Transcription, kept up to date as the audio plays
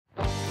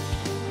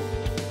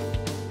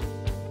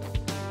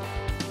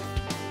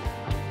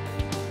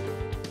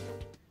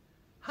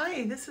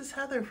Hi, this is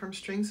Heather from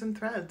Strings and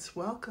Threads.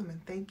 Welcome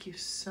and thank you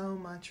so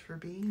much for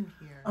being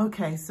here.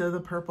 Okay, so the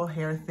purple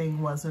hair thing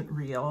wasn't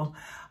real.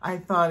 I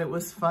thought it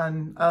was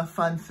fun, a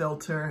fun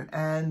filter,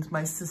 and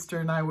my sister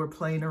and I were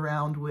playing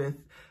around with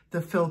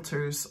the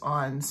filters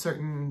on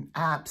certain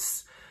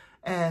apps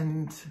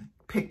and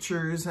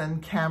pictures and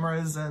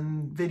cameras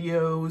and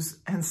videos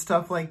and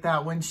stuff like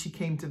that when she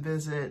came to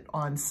visit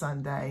on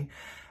Sunday.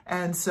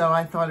 And so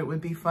I thought it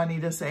would be funny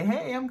to say,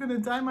 hey, I'm gonna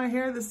dye my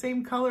hair the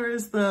same color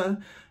as the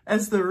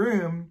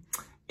room.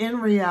 In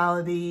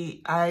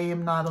reality, I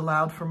am not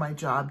allowed for my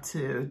job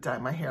to dye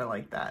my hair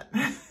like that.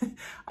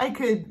 I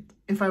could,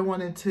 if I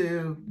wanted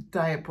to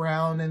dye it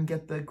brown and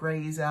get the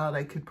grays out,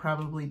 I could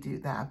probably do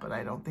that, but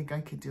I don't think I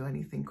could do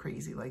anything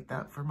crazy like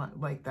that for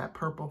like that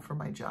purple for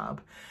my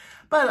job.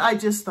 But I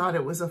just thought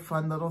it was a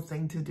fun little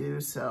thing to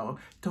do, so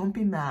don't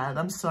be mad.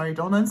 I'm sorry,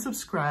 don't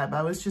unsubscribe.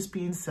 I was just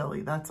being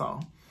silly, that's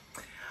all.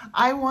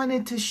 I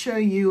wanted to show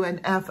you an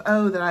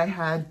FO that I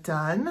had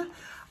done.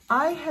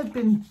 I had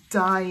been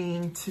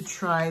dying to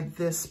try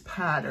this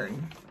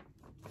pattern.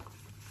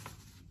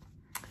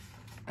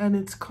 And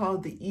it's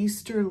called the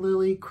Easter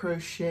Lily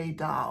Crochet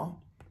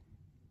Doll.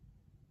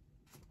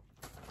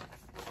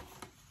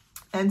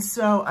 And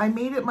so I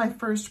made it my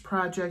first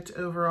project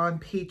over on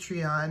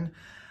Patreon,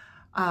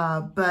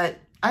 but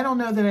I don't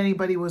know that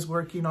anybody was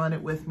working on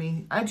it with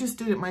me. I just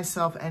did it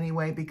myself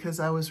anyway because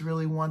I was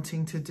really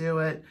wanting to do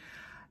it.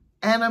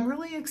 And I'm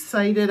really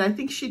excited. I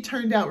think she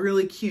turned out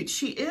really cute.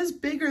 She is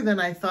bigger than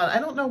I thought. I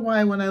don't know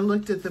why when I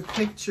looked at the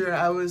picture,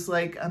 I was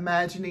like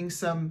imagining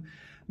some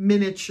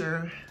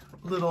miniature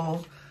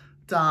little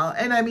doll.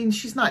 And I mean,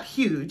 she's not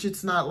huge.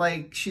 It's not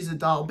like she's a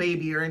doll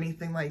baby or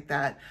anything like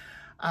that.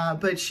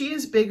 But she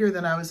is bigger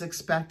than I was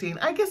expecting.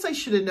 I guess I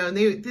should have known.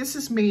 This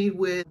is made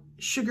with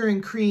sugar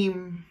and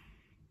cream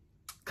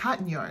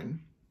cotton yarn.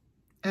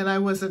 And I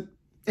wasn't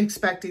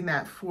expecting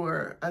that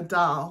for a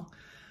doll.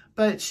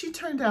 But she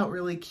turned out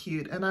really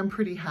cute and I'm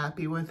pretty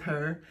happy with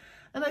her.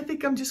 And I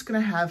think I'm just gonna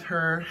have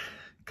her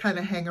kind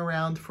of hang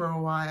around for a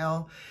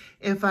while.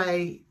 If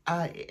I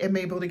am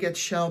able to get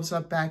shelves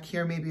up back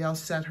here, maybe I'll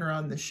set her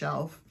on the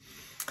shelf.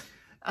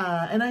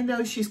 And I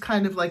know she's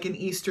kind of like an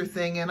Easter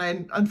thing, and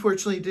I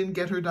unfortunately didn't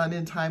get her done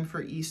in time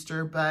for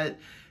Easter, but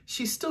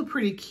she's still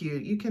pretty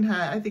cute. You can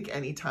have, I think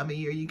any time of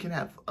year, you can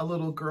have a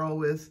little girl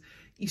with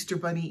Easter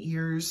bunny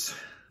ears,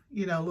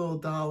 you know, a little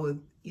doll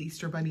with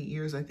Easter bunny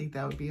ears. I think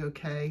that would be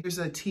okay. There's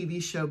a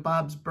TV show,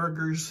 Bob's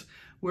Burgers,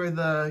 where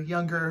the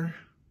younger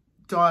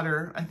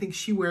daughter, I think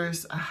she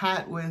wears a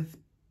hat with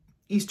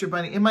Easter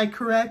bunny. Am I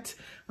correct?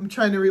 I'm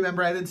trying to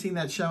remember. I haven't seen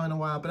that show in a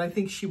while, but I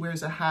think she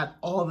wears a hat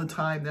all the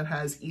time that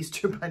has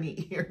Easter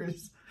bunny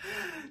ears.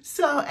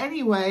 So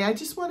anyway, I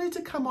just wanted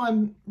to come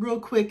on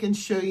real quick and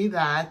show you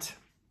that.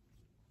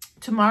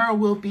 Tomorrow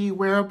will be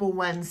Wearable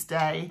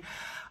Wednesday.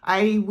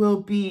 I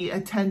will be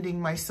attending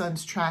my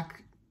son's track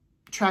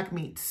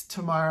meets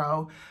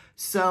tomorrow.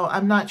 So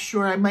I'm not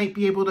sure. I might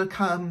be able to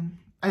come.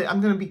 I'm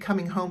going to be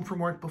coming home from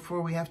work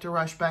before we have to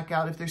rush back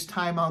out. If there's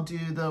time, I'll do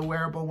the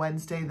Wearable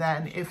Wednesday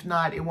then. If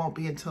not, it won't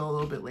be until a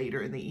little bit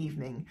later in the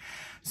evening.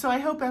 So I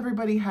hope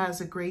everybody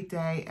has a great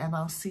day and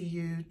I'll see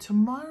you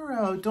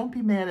tomorrow. Don't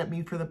be mad at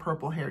me for the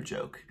purple hair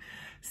joke.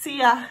 See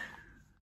ya.